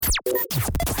You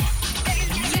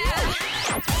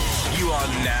are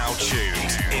now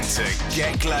tuned into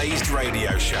Get Glazed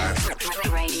Radio Show.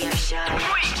 Radio Show. 3,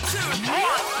 2, 1,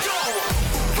 go!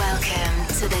 Welcome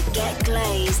to the Get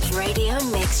Glazed Radio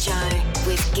Mix Show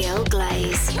with Gil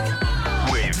Glaze.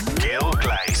 With Gil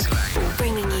Glaze.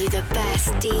 Bringing you the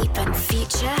best deep and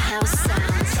future house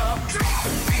sounds.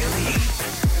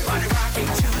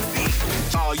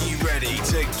 Are you ready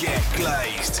to get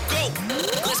glazed? Go!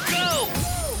 Let's go!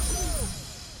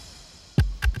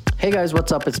 Hey guys,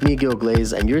 what's up? It's me, Gil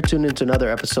Glaze, and you're tuned into another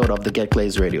episode of the Get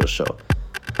Glazed Radio Show.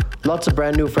 Lots of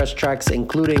brand new fresh tracks,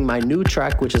 including my new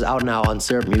track, which is out now on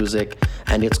Syrup Music,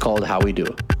 and it's called How We Do.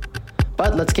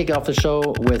 But let's kick off the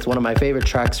show with one of my favorite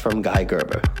tracks from Guy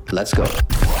Gerber. Let's go.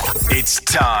 It's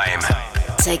time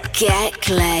to get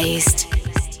glazed.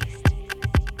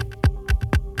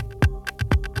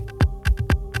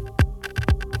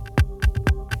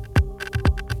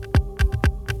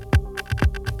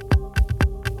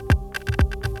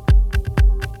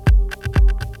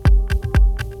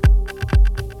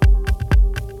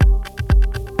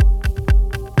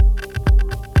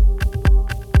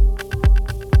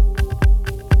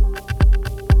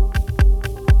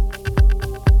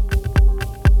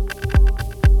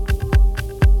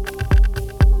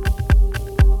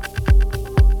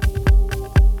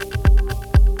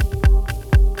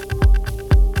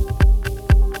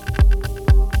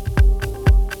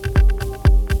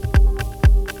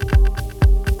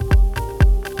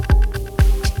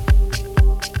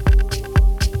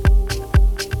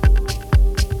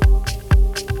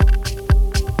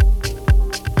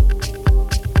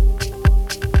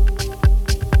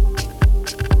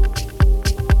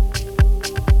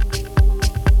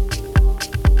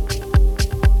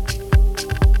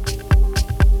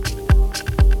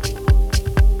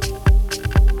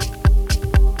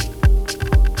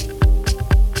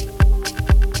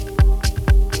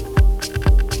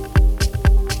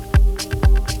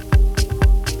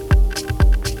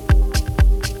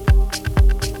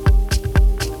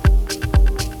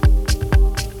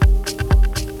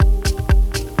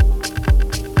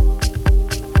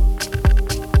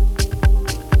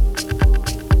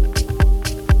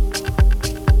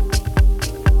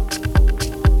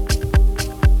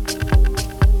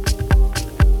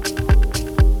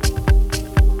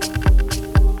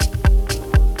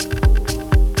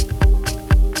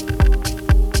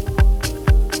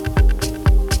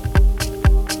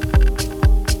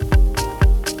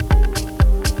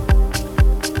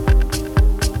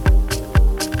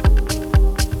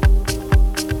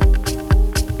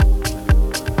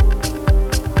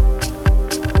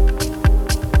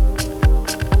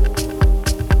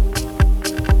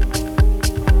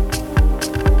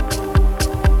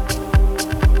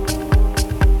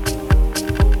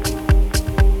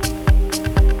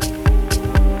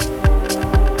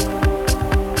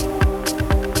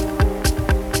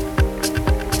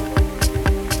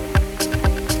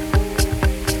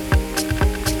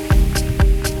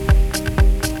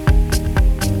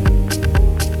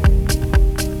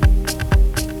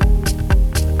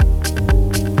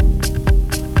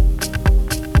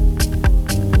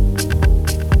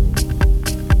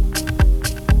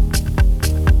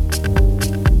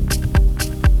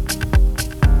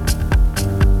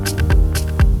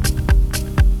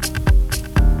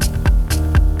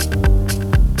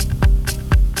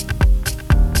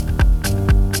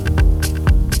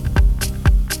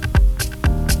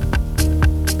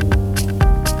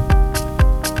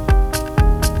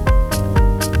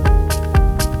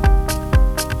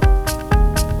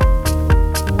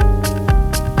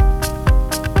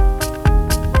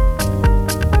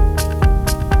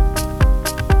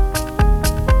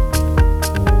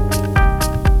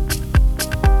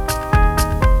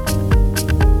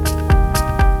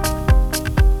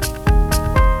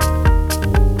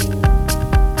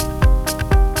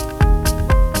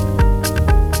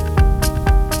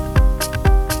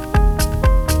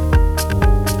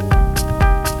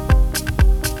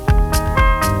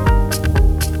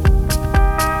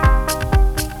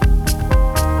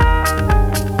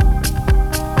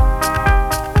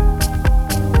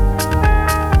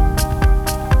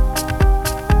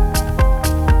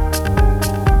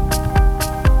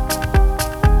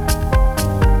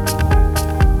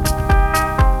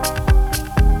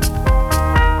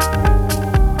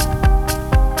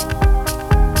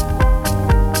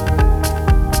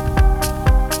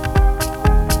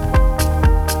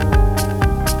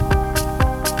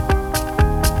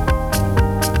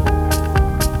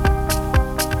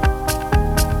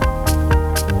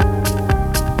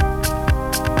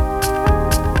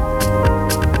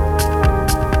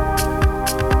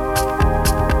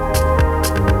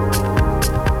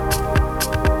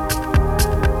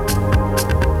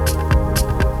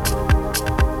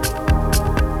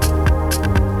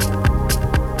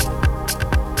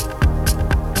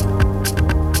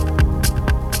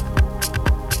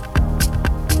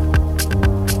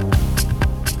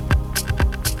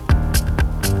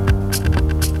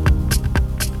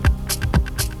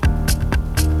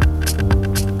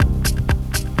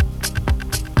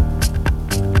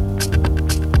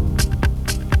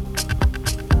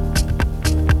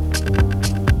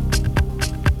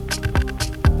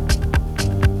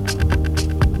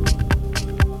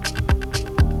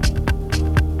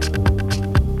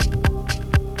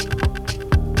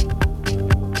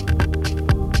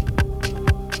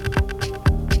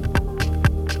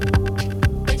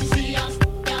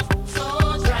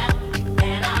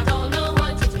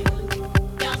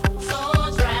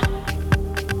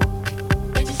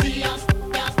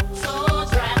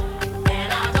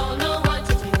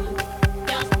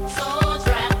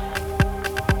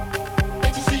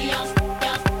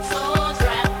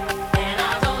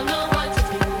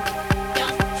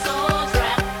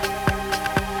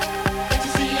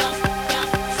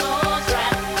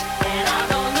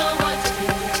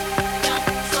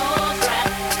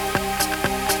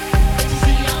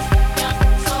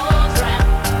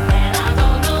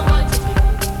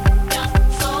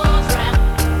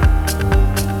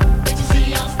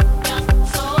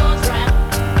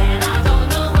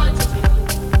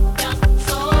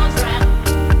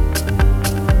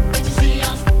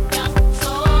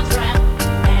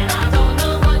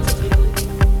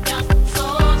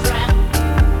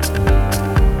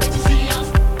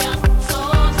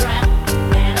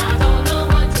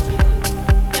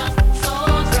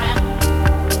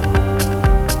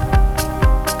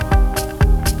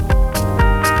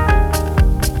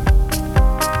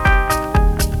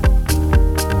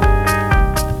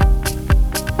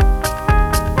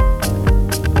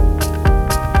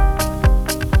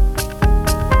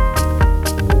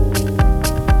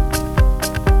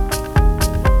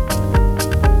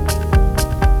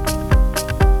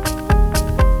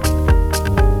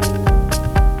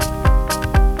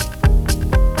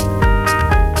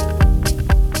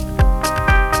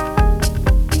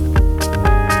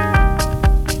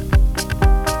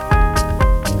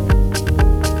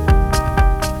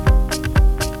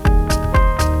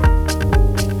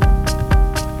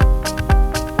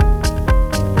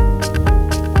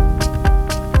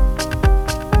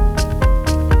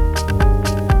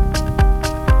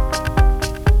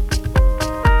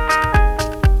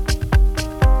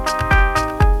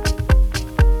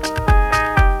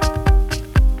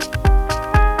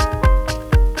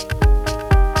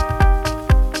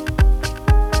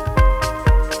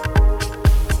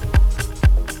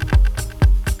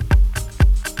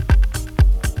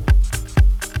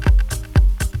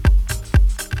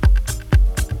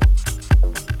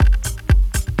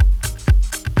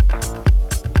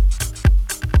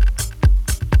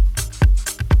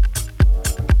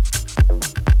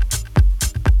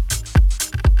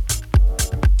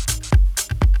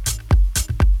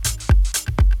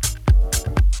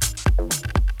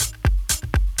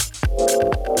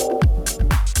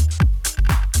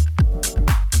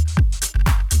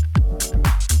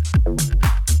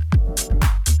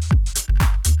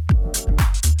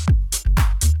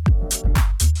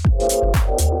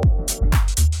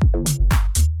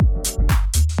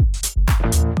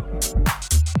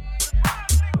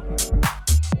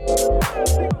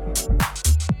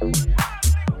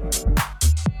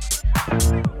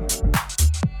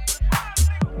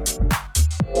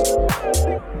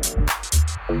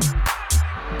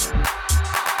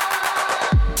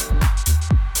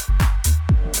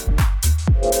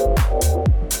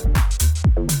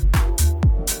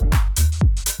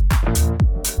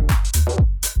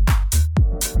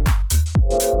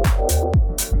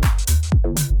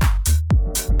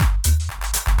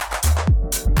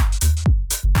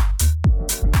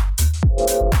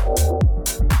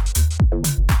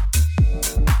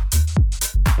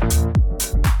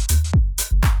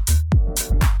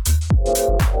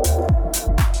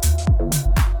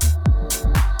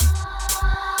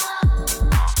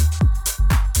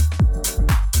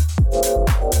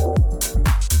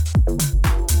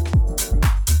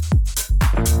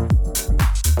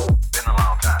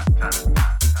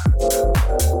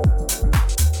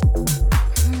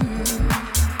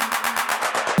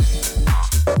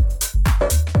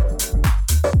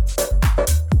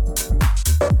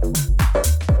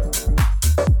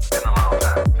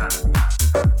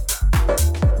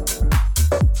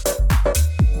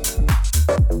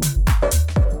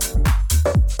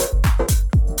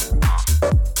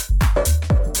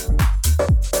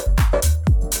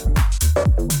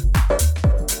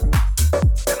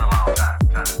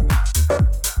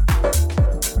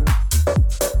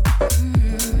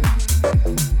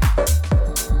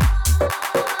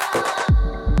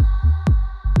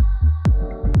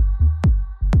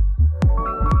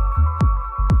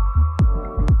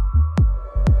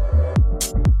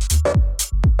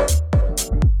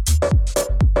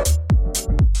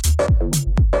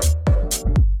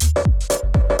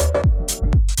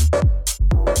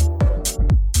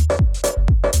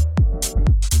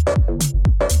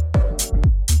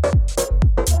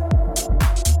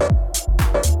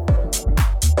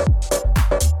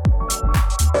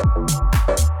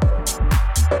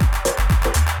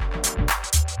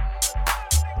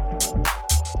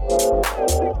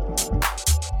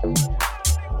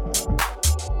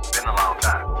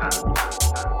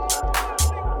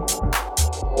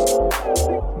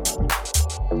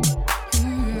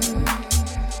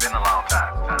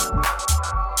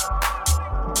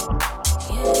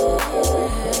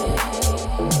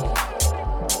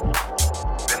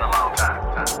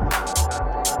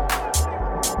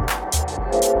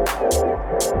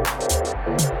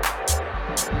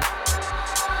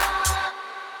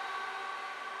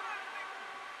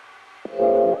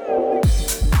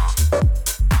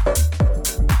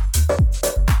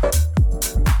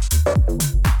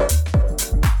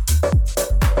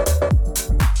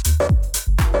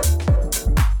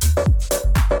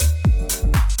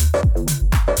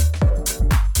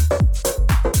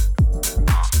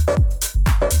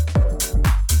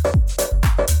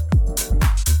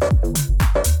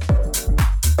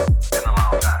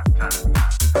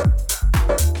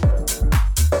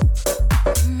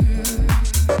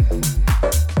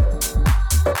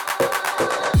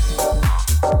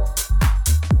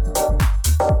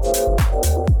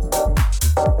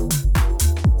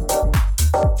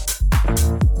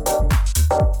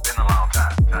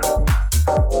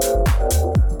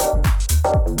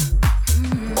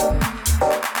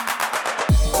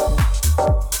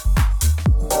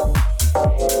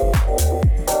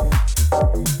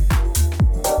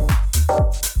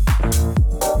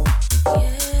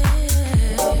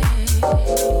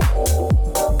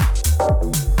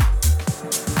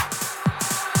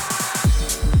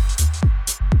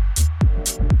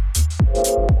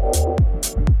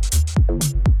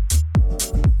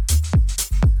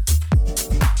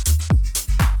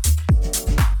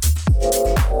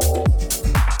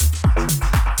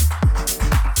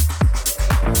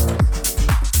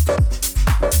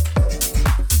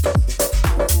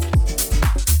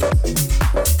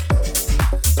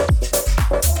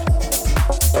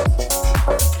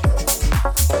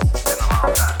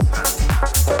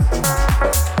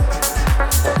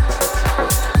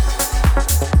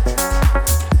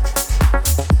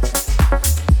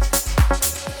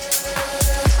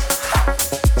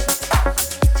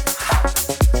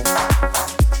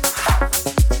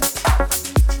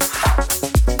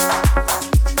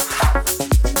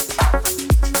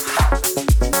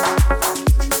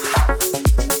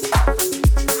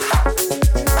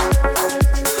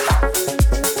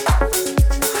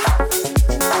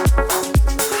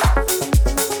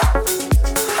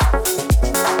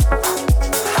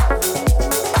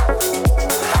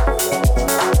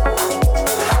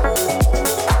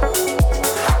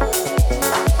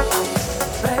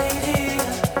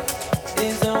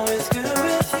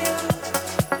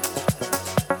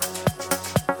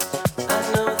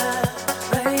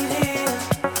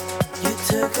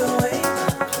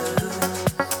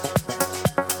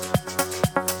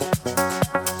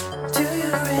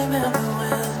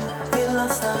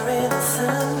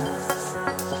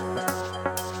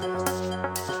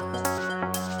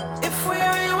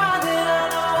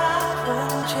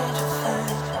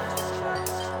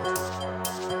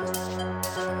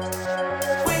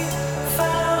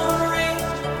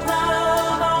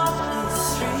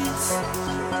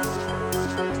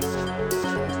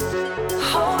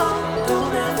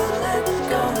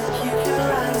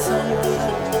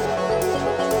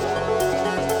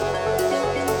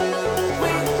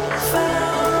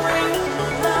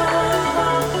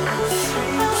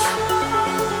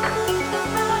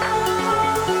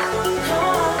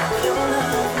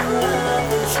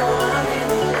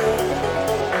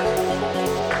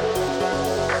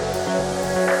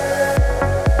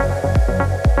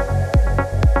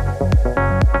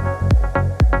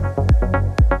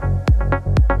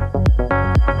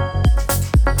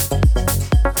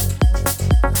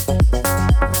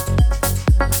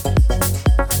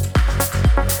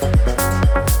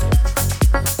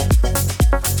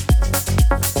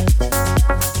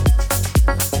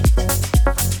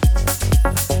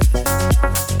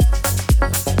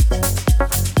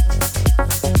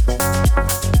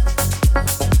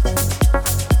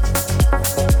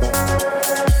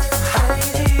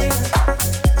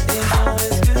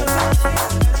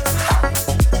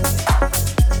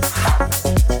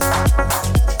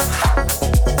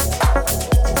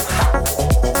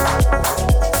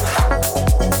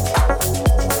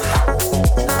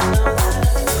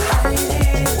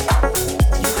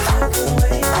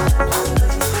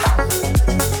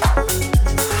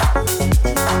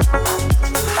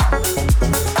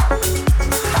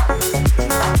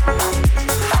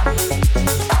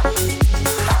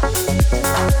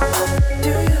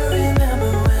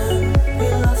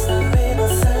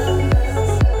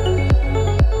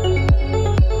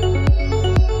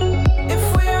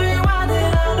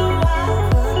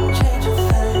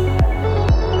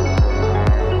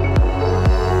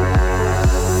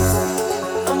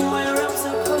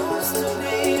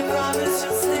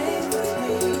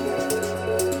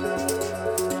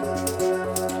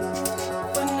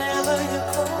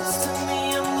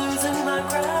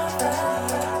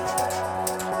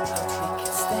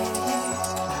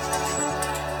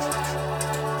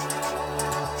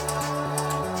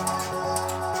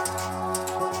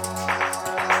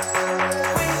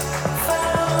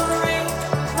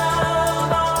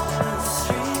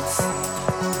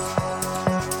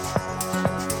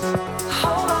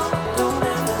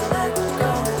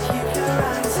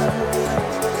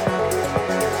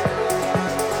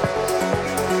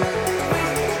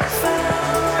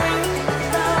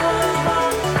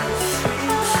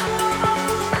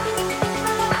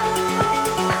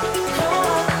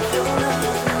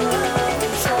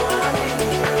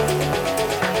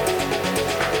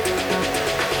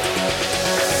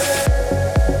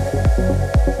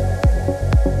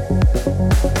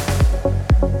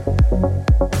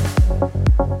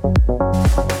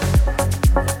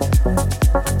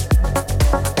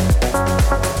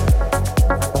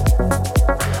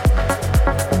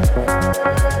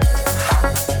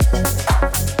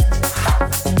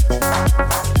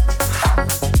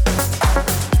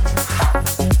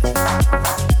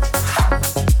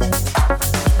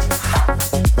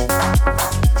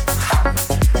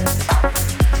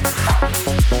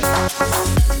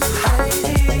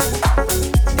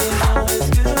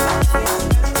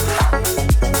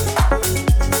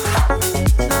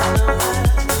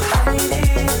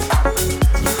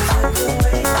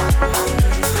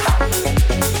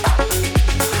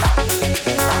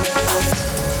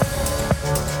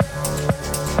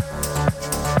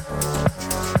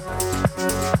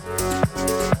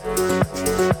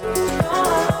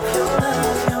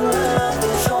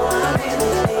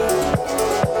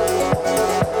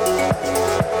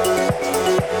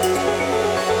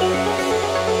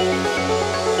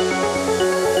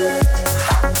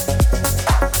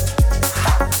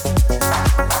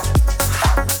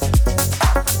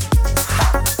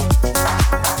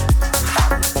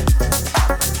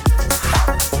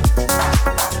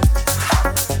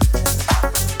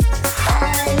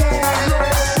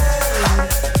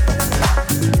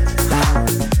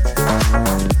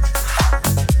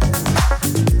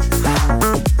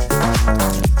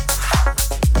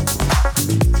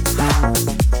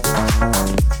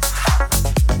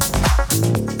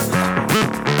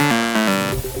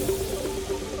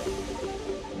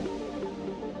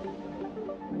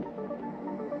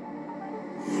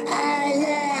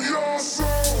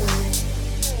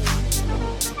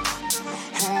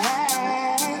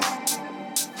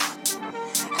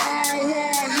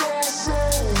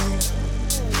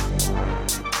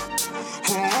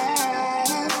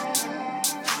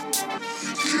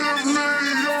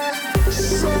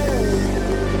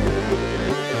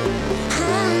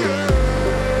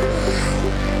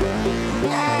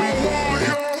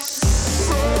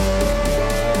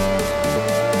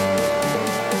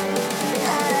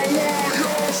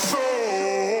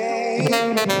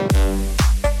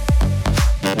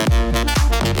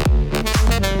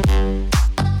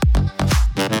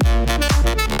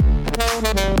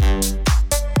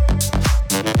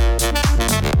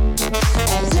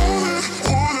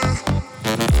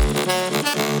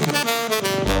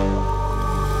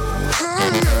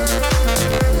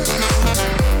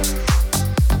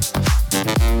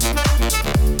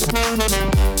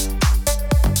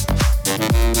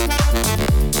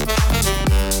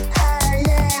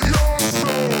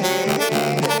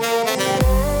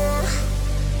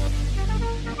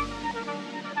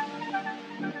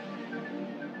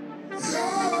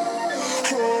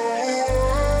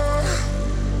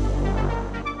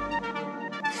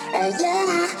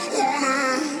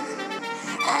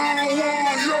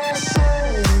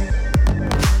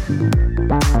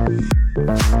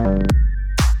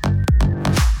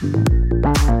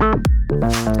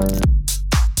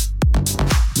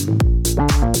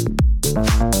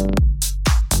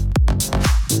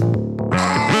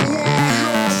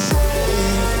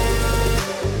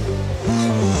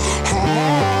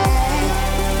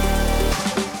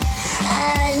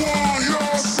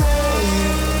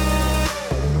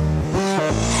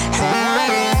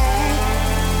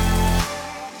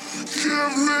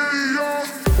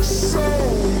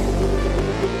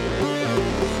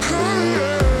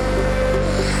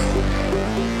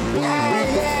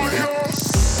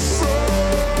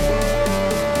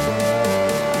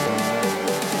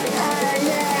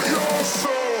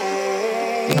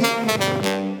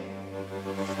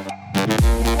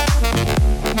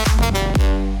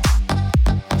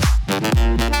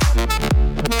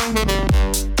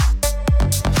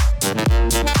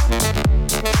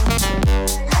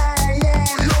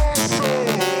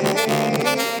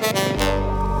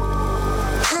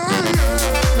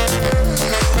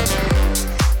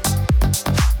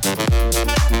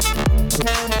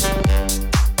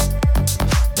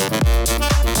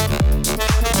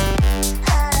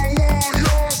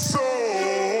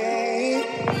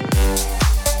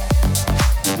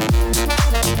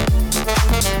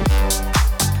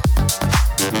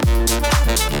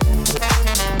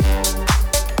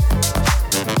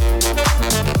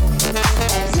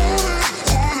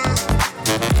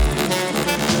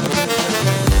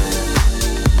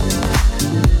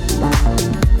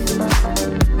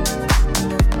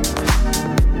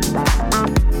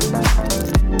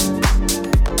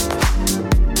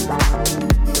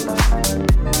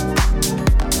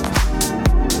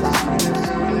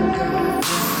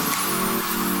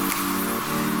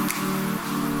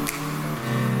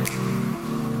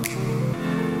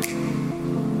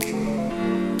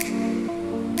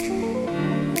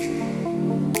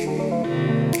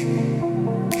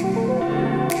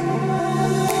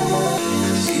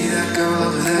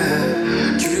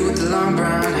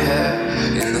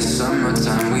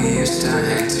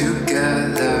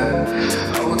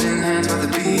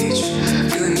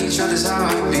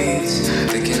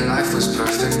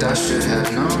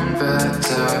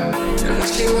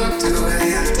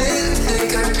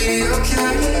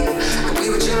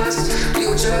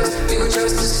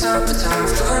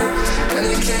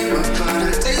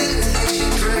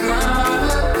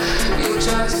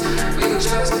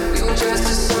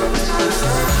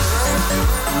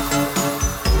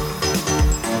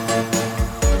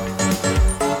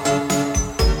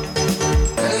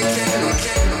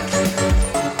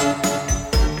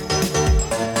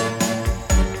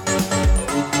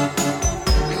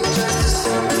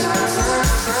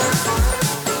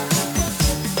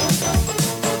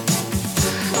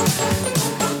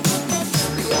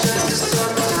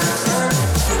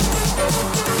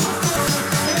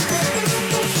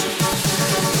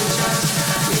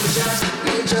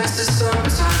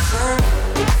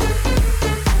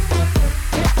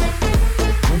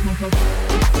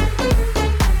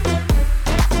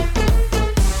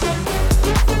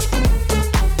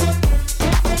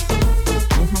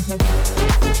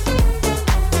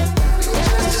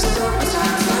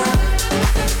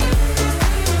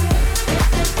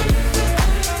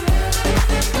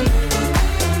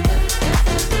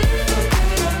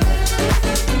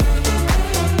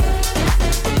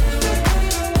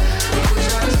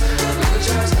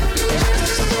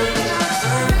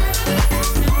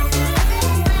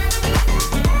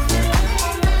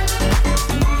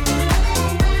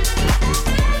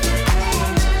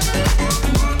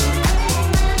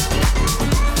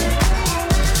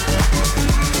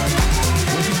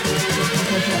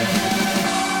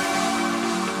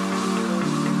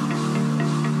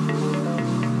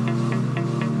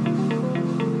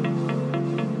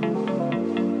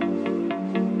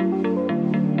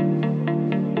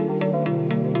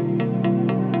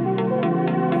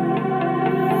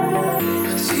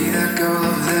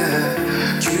 there.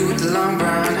 You with the long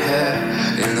brown hair.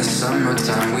 In the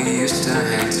summertime we used to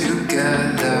hang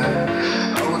together,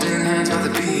 holding hands by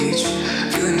the beach,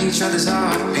 feeling each other's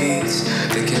heartbeats,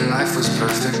 thinking life was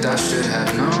perfect, I should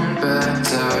have known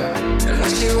better. And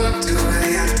when she walked away,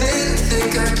 I didn't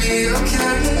think I'd be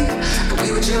okay. But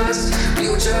we were just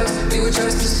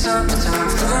a summertime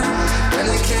fun. When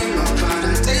it came apart,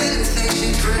 I didn't think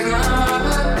she'd break my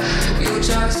heart. We were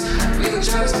just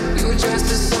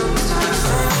a summertime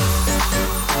fun.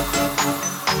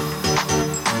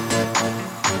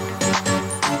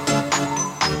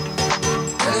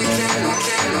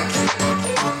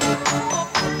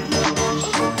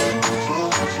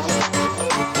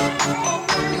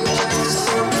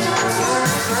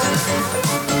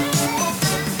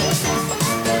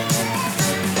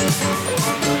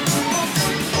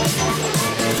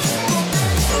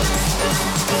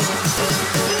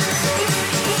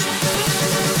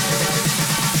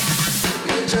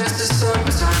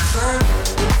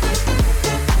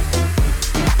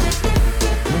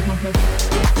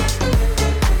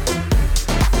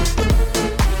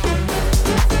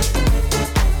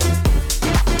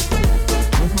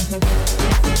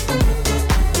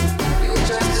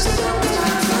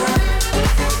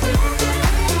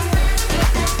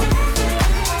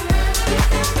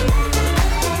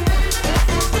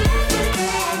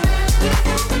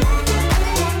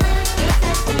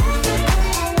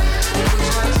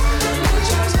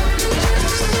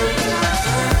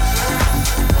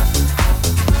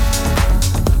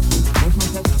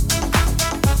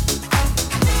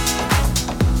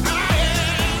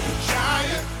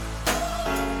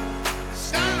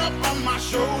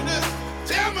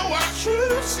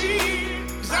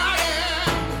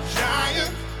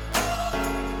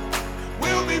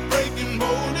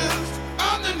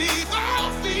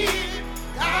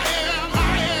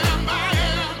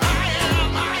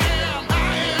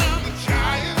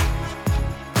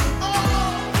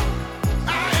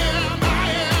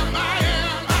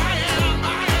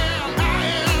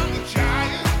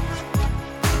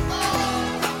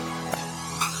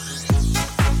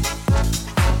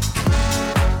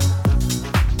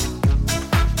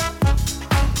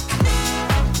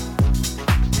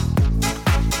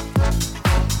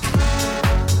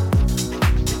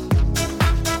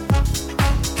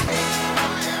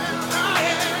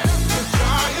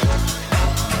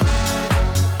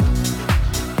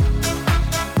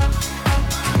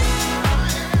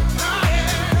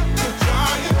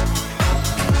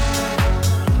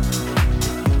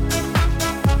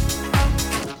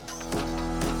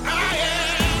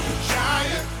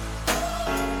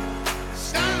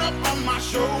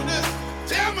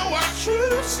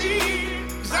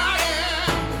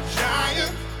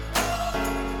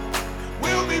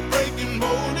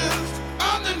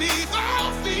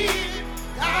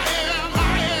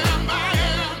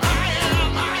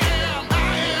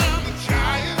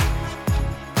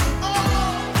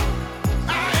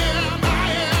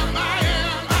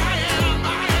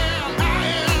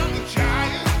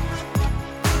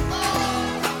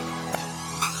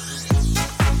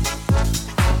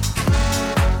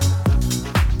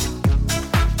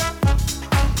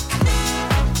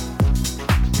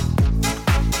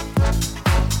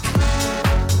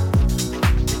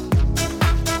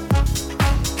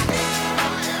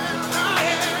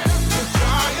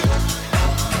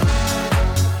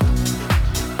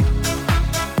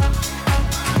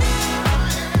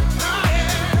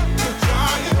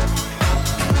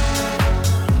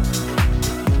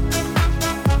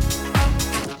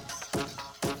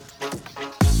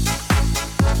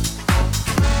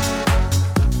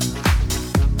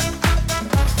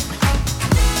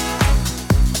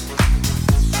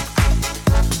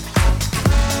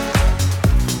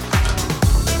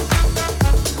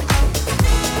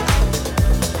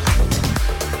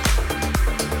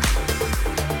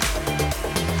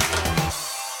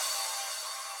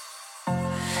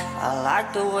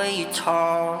 The way you're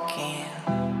talking,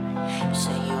 you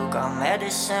say you got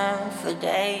medicine for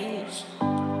days.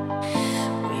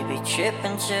 We be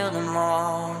tripping till the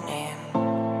morning,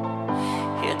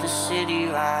 hit the city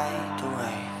right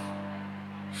away.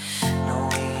 No,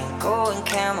 we ain't going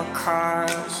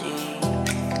kamikaze,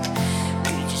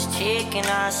 we just taking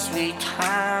our sweet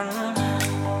time.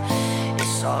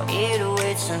 It's all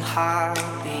 808s and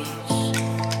heartbeats,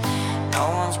 no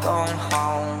one's going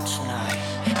home tonight.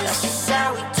 That's just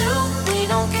how we do, we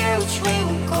don't care which way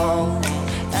we're going.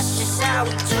 That's just how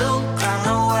we do, got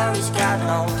no worries, got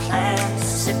no plans.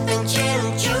 Sipping gin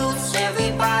and juice,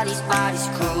 everybody's body's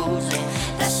cruising.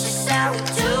 That's just how we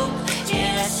do,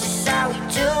 yeah, that's just how we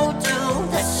do.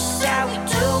 That's just how we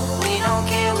do, we don't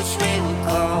care which way we're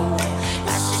going.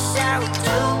 That's just how we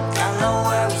do.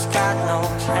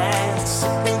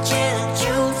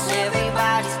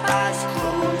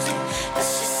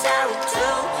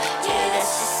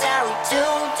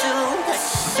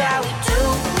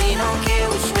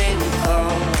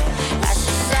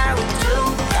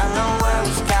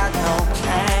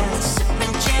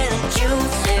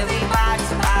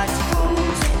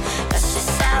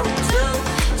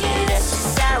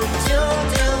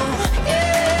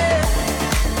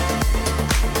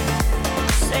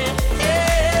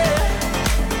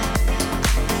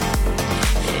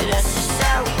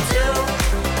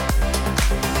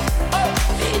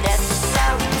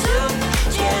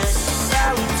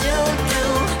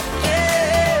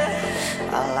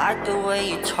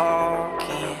 way you're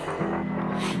talking.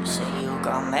 Say you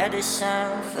got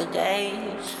medicine for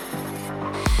days.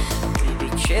 We be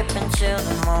tripping till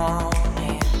the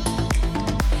morning.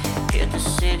 Hit the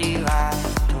city right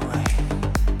away.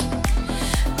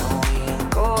 No, we ain't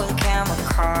going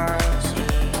kamikaze.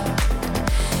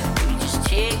 We just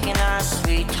taking our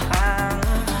sweet time.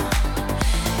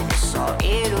 It's all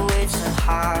 808s and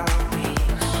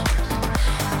heartbeats.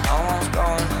 No one's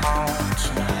going home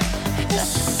tonight.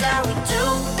 That's just how we do.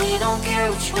 We don't care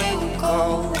which way we're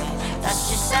going. That's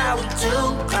just how we do.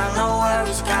 Got no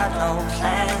worries, got no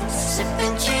plans.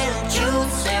 Sipping gin and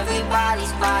juice,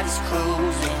 everybody's body's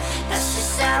cruising. That's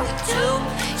just how we do.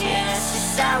 Yeah, that's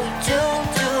just how we do.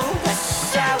 That's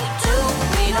just how we do.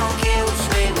 We don't care which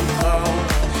way we're going.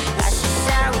 That's just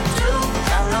how we do.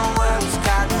 Got no worries,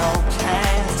 got no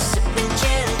plans. Sipping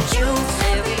gin and juice,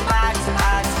 everybody's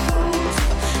body's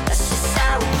cruising. That's just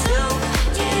how we do.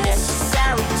 Yeah, that's just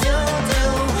how we do.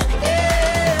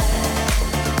 Yeah.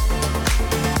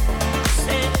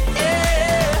 Say,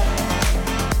 yeah.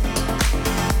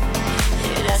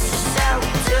 Yeah, that's just how we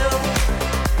do.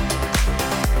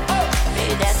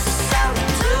 Yeah, that's just how we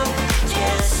do.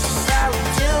 Yeah, that's just how we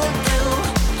do.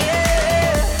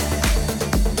 Yeah.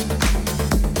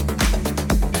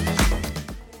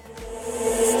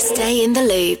 Stay in the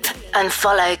loop and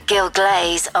follow Gil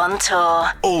Glaze on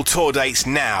tour. All tour dates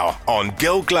now on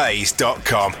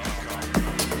gilglaze.com.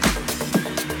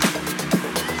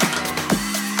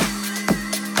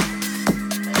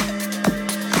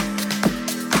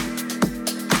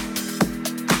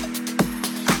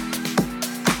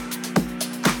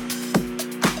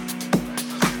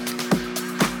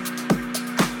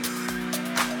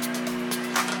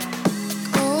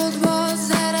 Old walls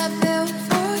that I built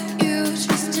for you,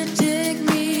 just to dig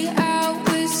me out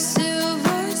with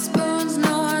silver spoons.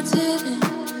 No, I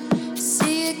didn't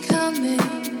see it coming.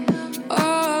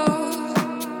 Oh,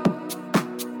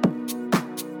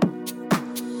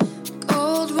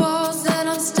 gold walls that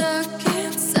I'm stuck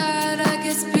inside. I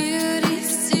guess beauty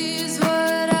sees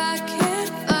what I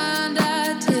can't find.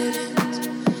 I didn't.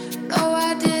 No,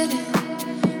 I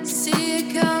didn't see it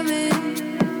coming.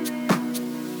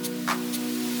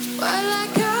 Well, I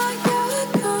got your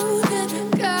code and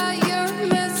I got your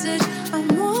message. I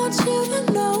want you to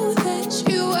know that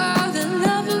you are the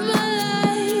love of my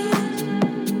life.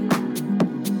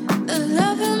 The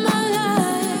love of my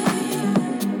life.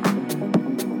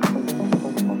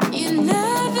 You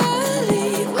never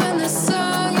leave when the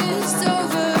song is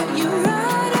over. You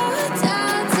ride or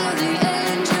die till the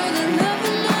end. You're the love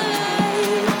of my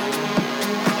life.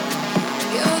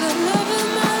 You're the love of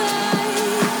my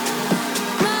life.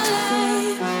 My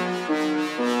life.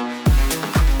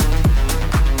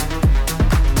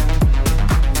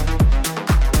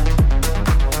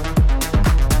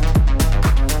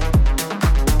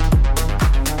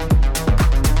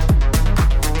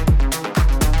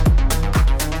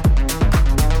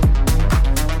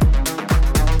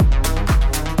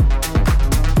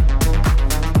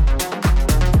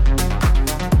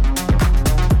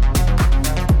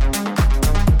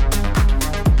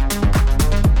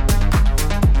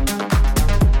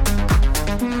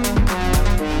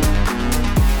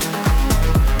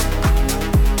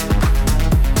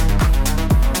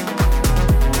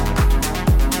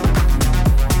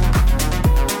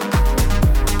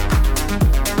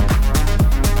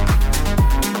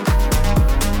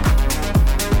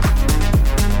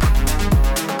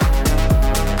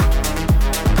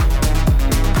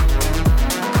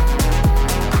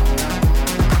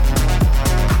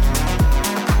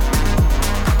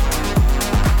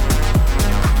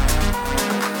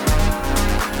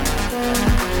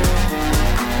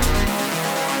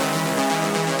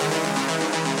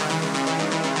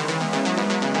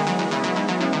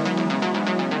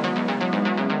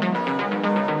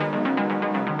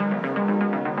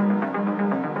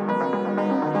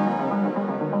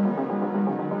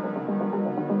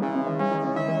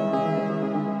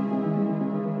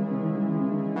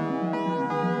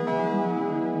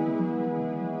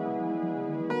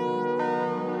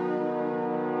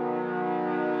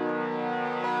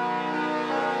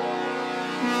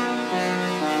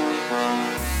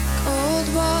 Old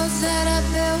walls that I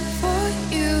built for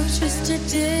you, just to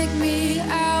dig me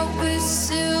out with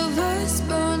silver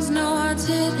spoons. No, I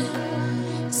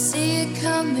didn't see it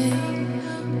coming.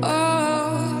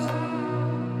 Oh,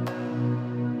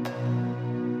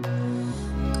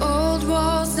 gold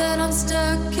walls that I'm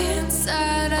stuck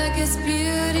inside. I guess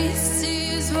beauty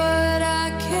sees what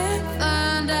I can't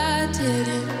find. I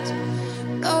didn't.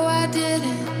 No, I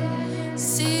didn't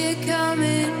see it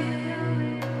coming.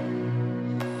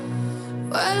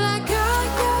 Well, I got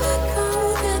your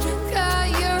code and I got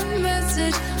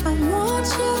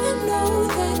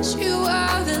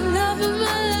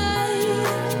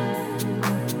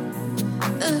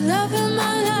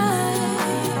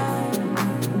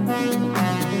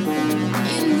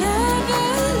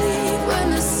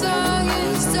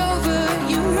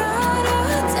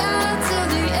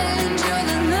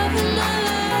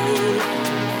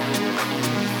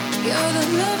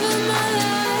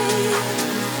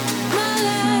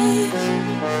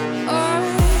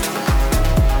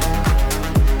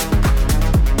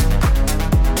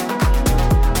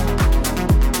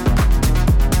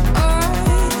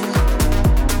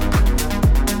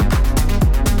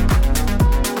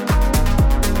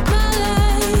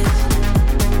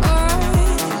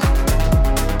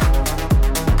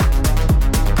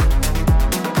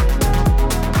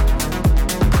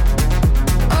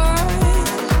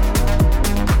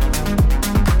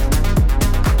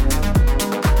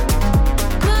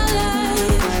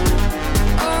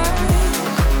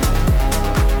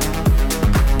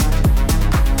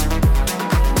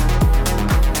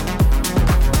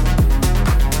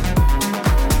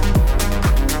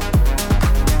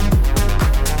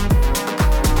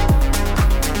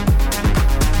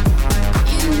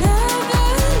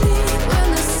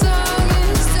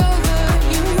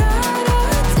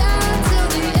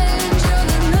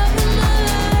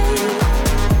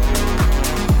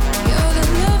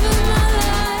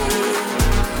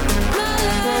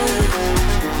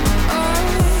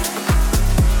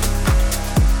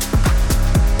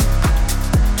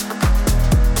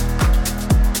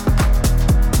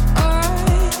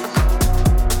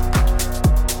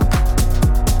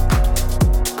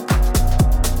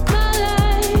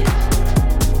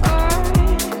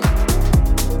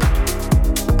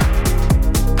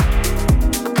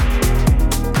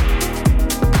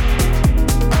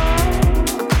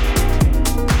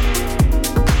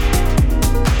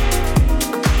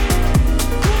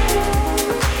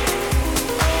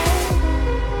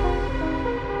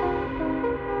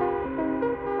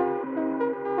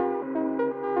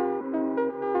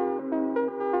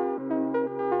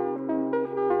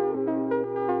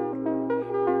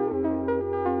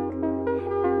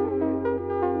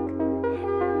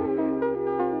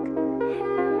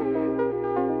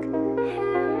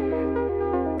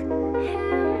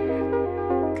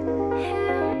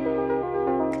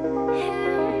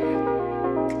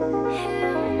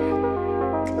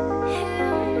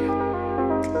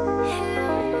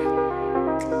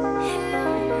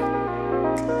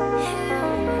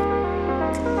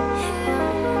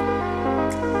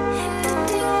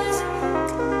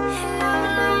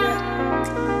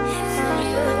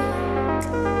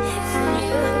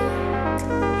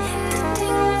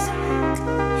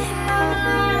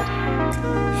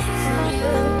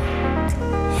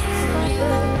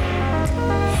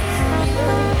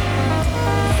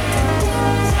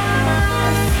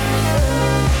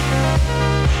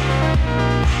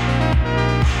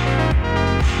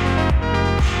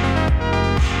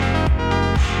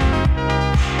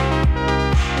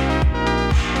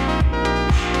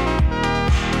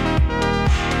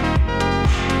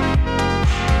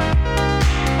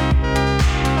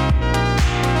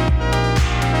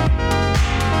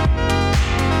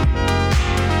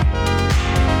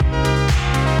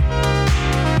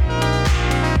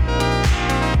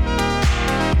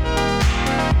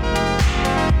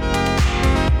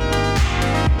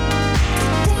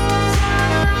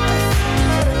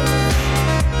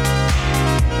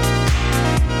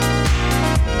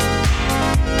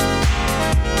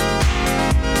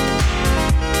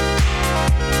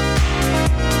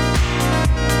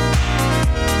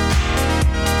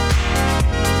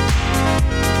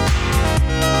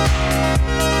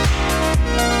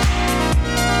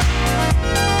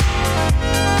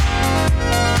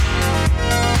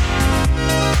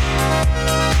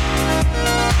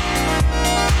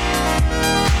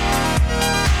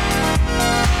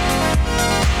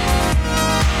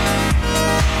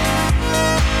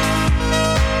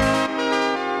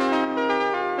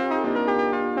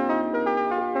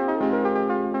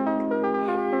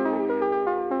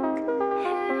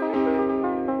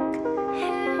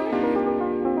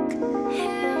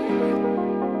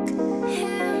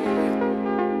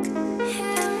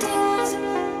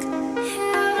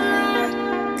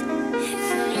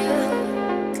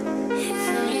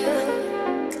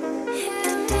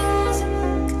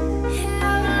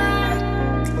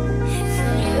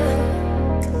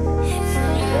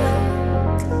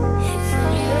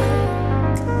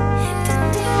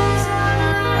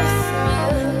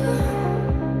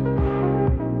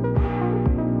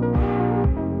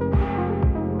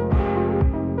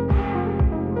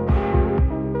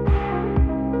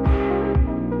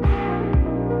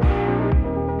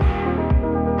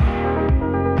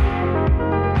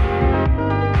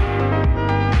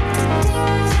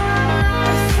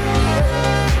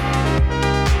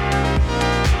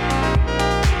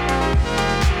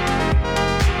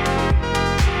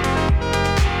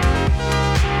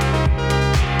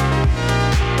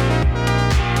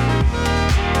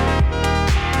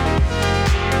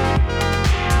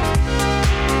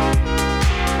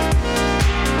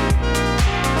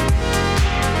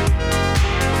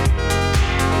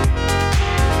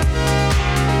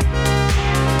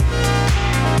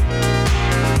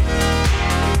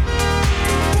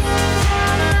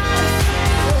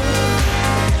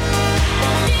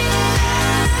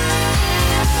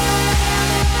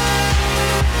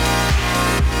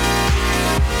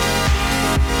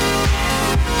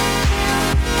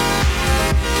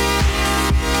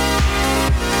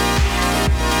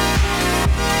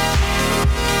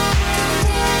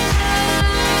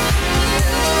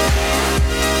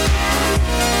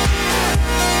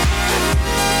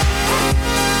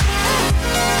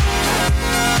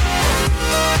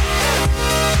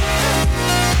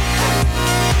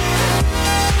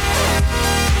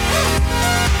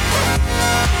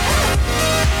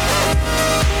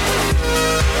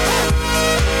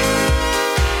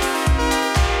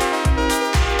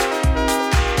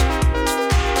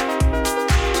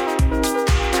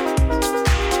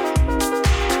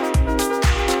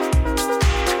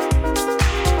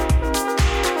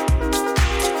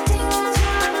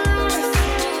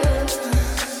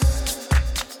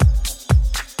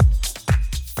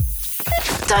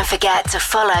Don't forget to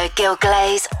follow Gil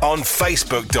Glaze on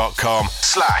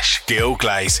Facebook.com/Gil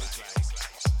Glaze.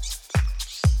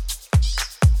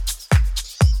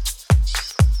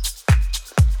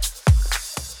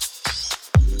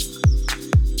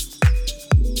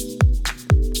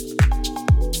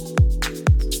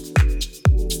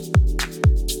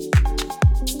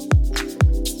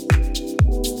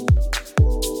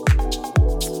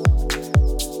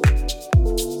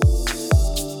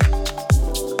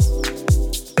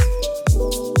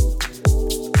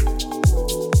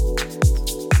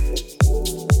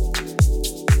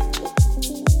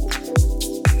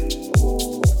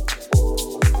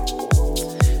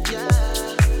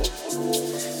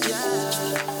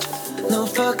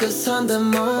 On the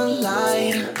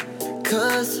moonlight,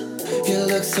 'cause you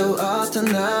look so off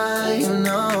tonight, you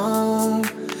know.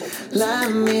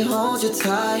 Let me hold you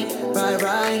tight,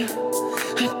 right.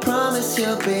 I promise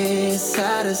you'll be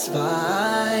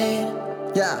satisfied.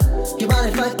 Yeah, you mind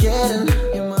if I get in?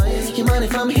 You mind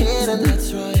if I'm hidden?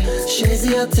 That's right. She's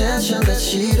the attention that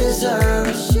she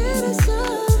deserves.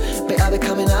 Babe, I'll be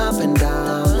coming up and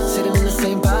down, sitting in the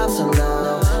same pub so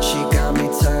now. She got me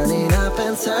turning up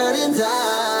and turning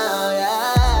down,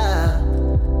 yeah.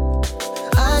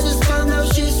 I just found out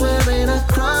she's wearing a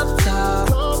crop top.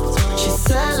 She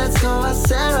said let's go, I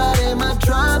said right in my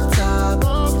drop top.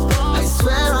 I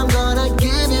swear I'm gonna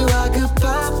give you a good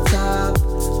pop top,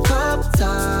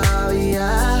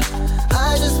 yeah. I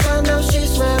just found out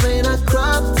she's wearing a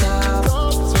crop top.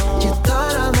 You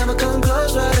thought I'd never come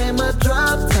close, right in my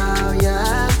drop top,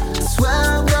 yeah. Swear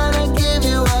I'm gonna give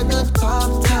you a good pop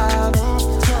top.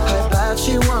 I bet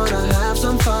she wanna have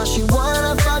some fun, she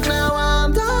wanna fuck, now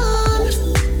I'm done.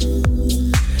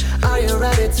 Are you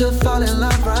ready to fall in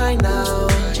love right now?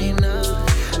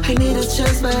 I need a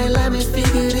chance, but let me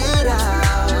figure it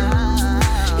out.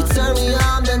 You turn me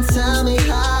on, then tell me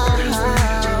how.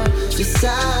 Just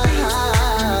how,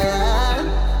 yeah.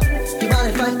 You mind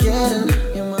if I get in?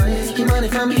 You mind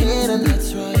if I'm hidden?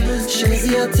 That's right. She's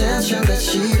the attention that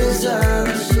she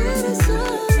deserves.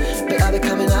 Babe, I'll be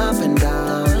coming up and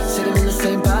down, sitting in the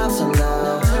same pub so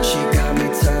now. She got me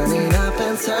turning up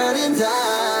and turning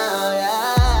down,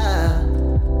 yeah.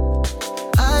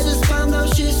 I just found out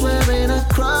she's wearing a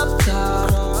crop top.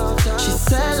 She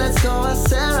said let's go, I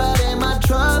said right in my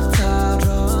drop top.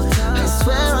 I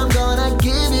swear I'm gonna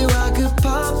give you a good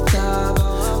pop top,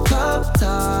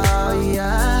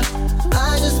 yeah. I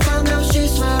just found out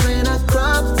she's wearing a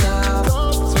crop top.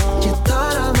 You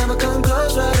thought I'd never come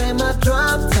close, right in my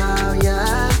drop top,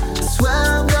 yeah. Swear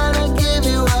I'm gonna give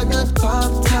you a good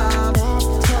pop top. I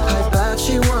bet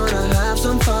she wanna have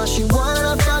some fun, she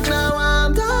wanna fuck, now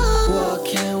I'm done. What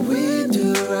can we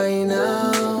do right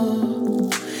now?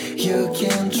 You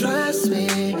can trust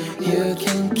me, you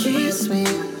can kiss me.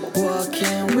 What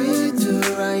can we do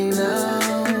right now?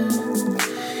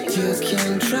 You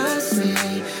can trust me,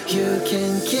 you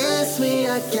can kiss me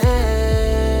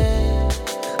again.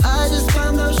 I just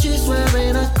found out she's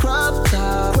wearing a crop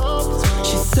top.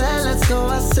 She said let's go,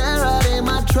 I said right in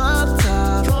my drop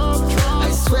top. I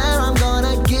swear I'm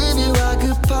gonna give you a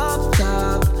good pop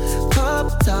top,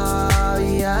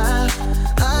 yeah.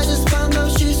 I just found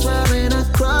out she's wearing a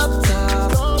crop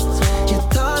top. You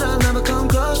thought I'd never come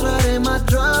close, right in my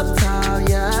drop top,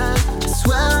 yeah.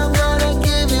 Swear I'm gonna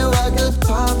give you a good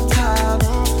pop top. I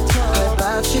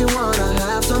bet she wanna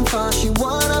have some fun, she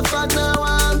wanna fuck.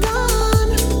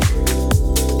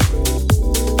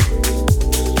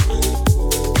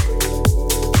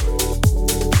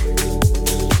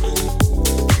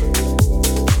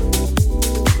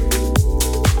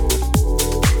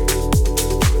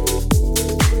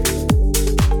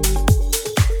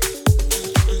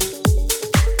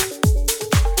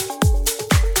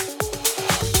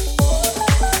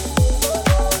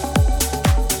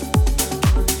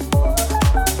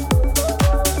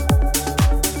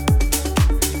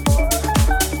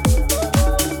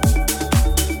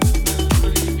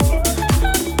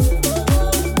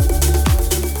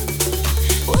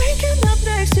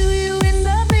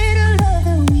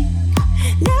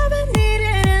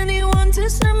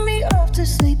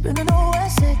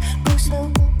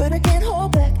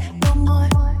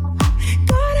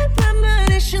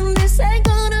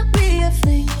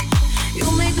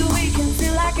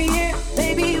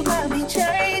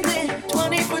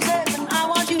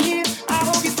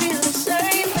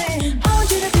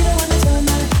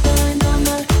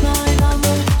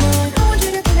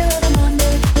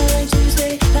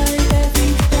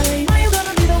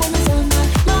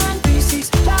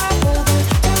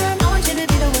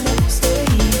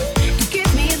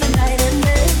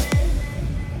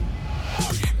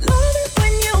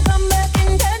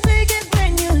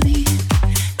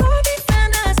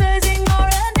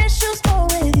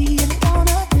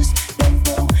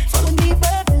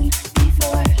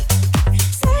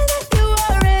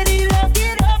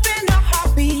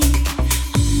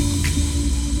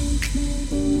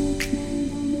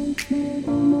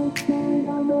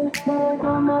 You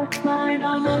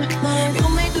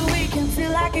make the weekend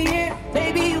feel like a year.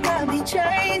 Baby, you got me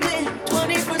changing.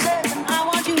 24/7, I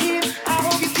want you here. I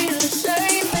hope you feel the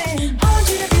same thing. I want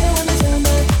you to feel when it's on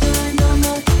my mind, on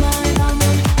my mind, on my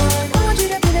mind. I want you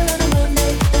to feel it on a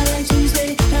Monday, night, Tuesday,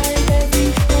 night, every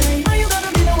night. Are you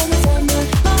gonna be the one that's on my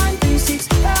mind?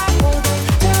 365 all the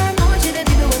time. I want you to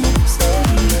be the one that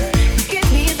stays. You give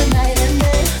me the night and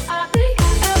day. I think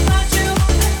about you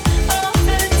all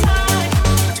the time.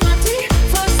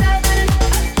 24/7,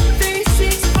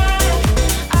 365.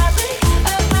 I think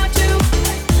about you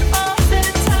all the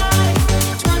time.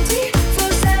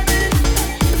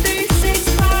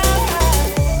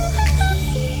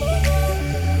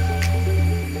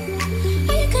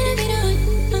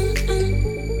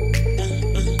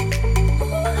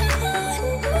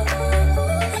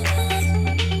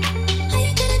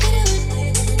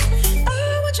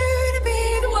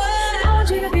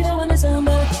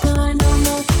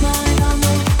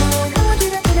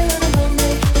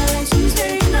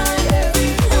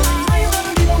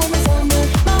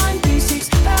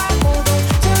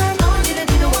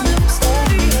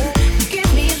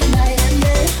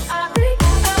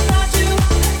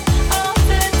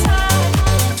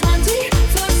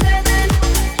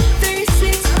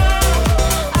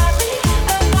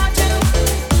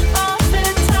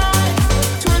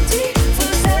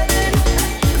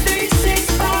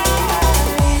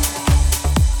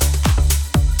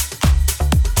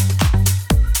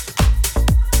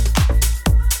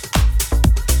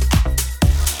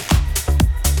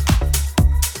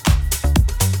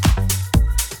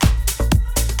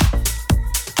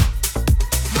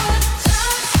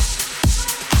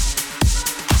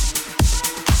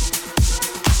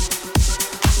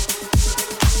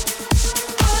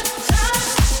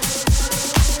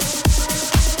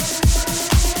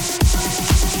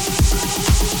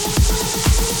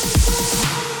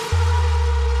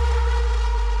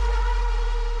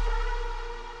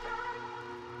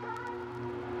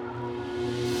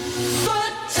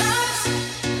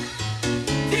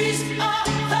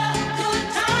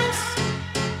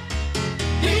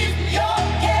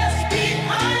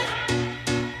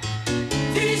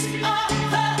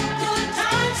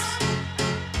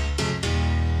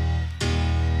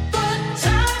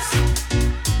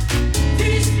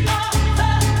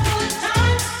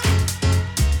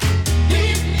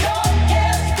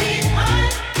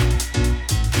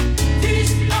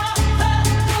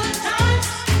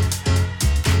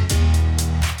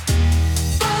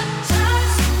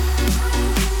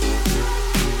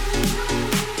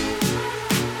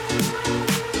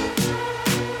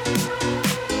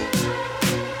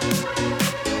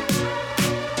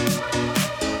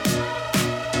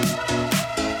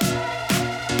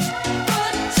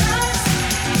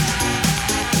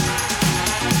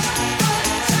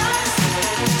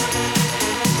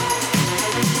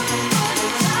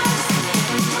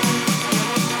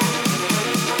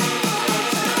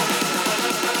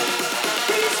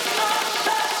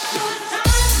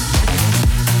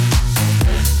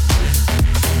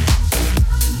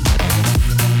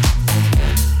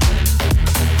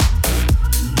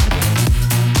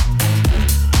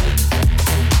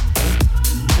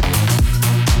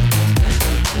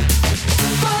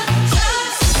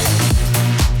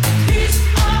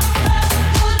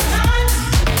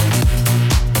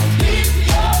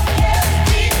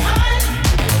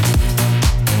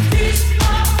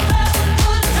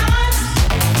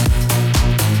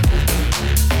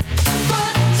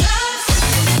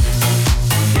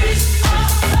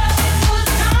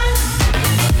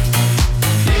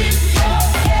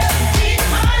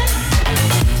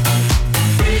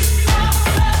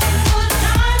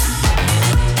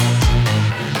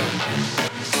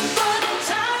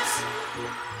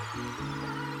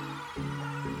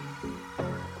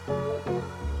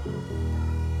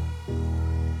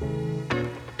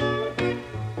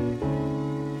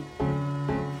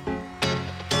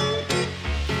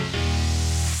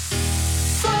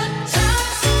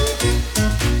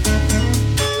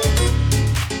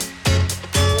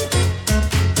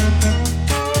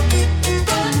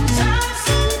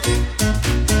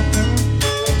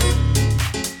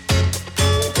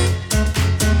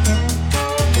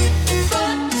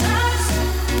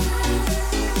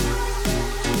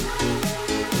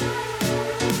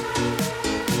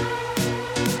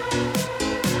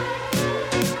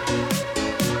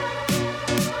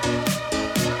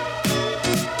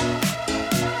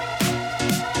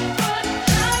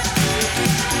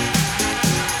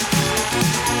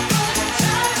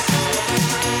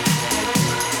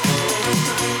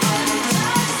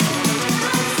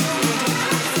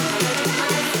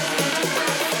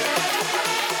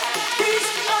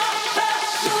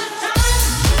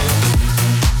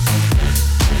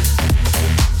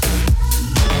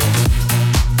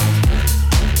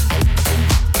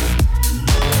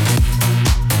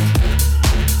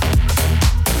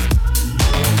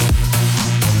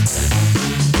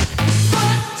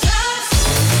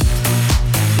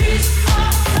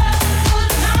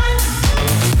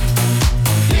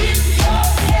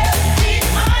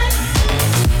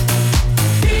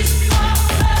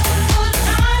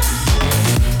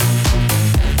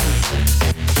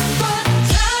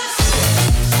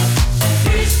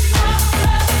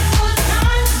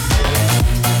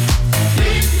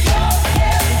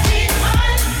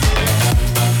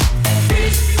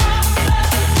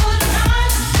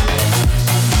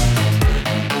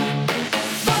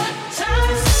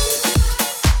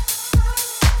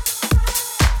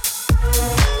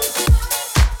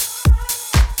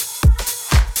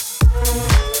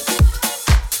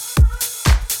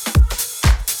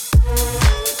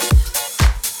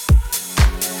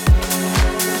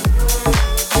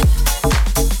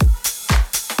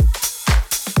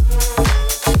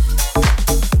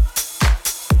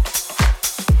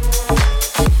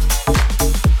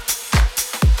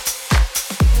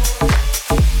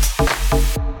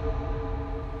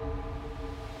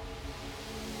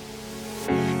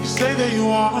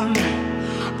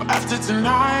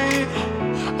 tonight?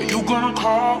 Are you gonna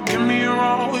call, give me a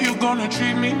roll? You gonna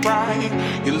treat me right?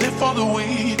 You live for the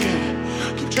weekend,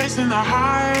 keep chasing the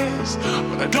highs,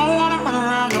 but I don't wanna run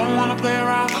around, don't wanna play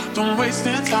around, don't waste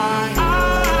any time.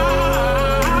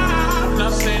 I'm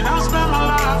not saying I'll spend my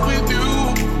life with you.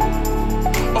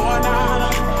 Oh, nah,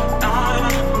 nah, nah,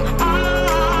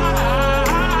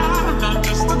 I'm not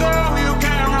just a girl you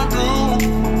can run through.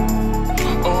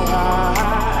 Oh, I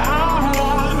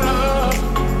want love,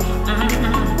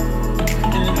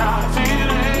 and nothing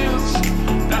else,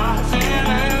 nothing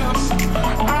else.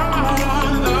 I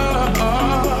want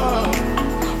love,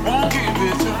 won't keep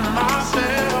it to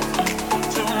myself,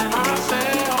 to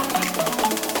myself.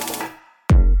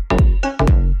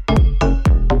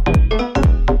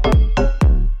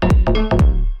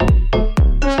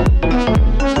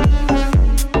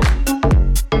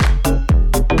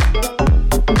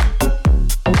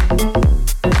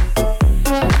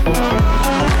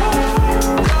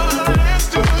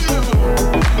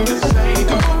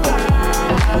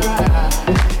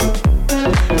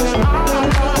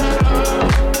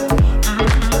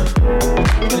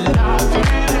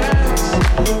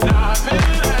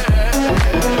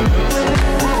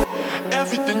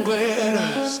 Everything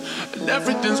glitters and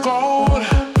everything's gold.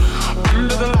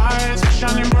 Under the lights, we're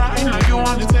shining bright. Now you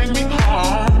want to take me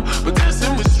home, but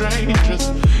dancing with strangers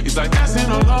is like dancing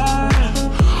alone.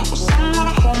 Well, someone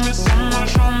to hold me, someone to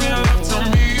show me love. Tell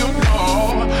me you know.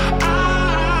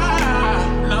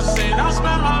 I'm not saying I'll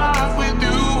spend my life with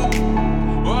you.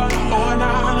 Oh, nah,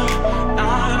 nah,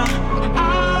 nah.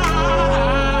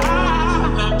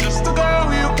 I'm not just a girl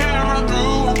you can run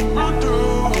through, run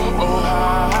through. Oh,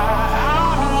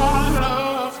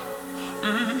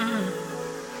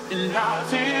 and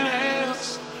nothing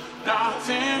else,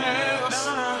 nothing else.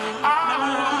 I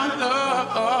want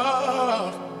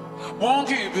love, won't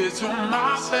keep it to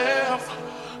myself,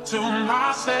 to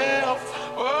myself.